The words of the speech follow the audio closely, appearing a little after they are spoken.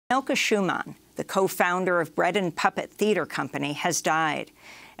Elka Schumann, the co-founder of Bread and Puppet Theater Company, has died.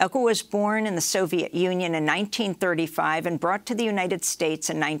 Elka was born in the Soviet Union in 1935 and brought to the United States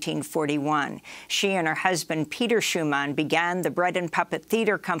in 1941. She and her husband, Peter Schumann, began the Bread and Puppet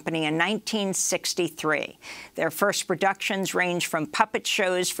Theater Company in 1963. Their first productions range from puppet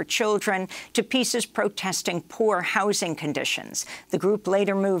shows for children to pieces protesting poor housing conditions. The group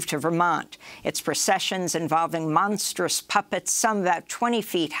later moved to Vermont. Its processions involving monstrous puppets, some about 20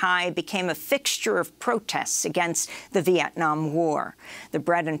 feet high, became a fixture of protests against the Vietnam War. The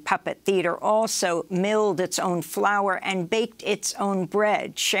Bread and Puppet Theater also milled its own flour and baked its own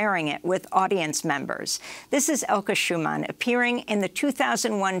bread, sharing it with audience members. This is Elka Schumann appearing in the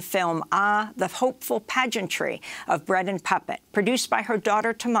 2001 film Ah, the Hopeful Pageantry of Bread and Puppet, produced by her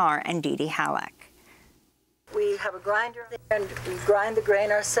daughter Tamar and Dee Dee Halleck. We have a grinder and we grind the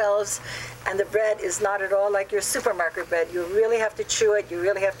grain ourselves, and the bread is not at all like your supermarket bread. You really have to chew it, you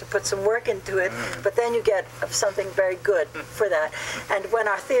really have to put some work into it, but then you get something very good for that. And when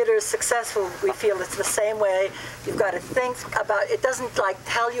our theater is successful, we feel it's the same way. You've got to think about, it doesn't like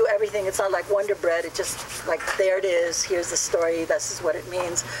tell you everything, it's not like Wonder Bread, it just like, there it is, here's the story, this is what it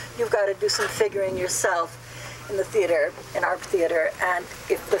means. You've got to do some figuring yourself in the theater, in our theater, and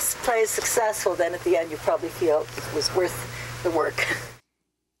if this play is successful, then at the end you probably feel it was worth the work.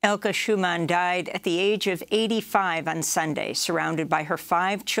 Elka Schumann died at the age of 85 on Sunday, surrounded by her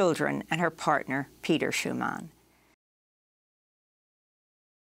 5 children and her partner, Peter Schumann.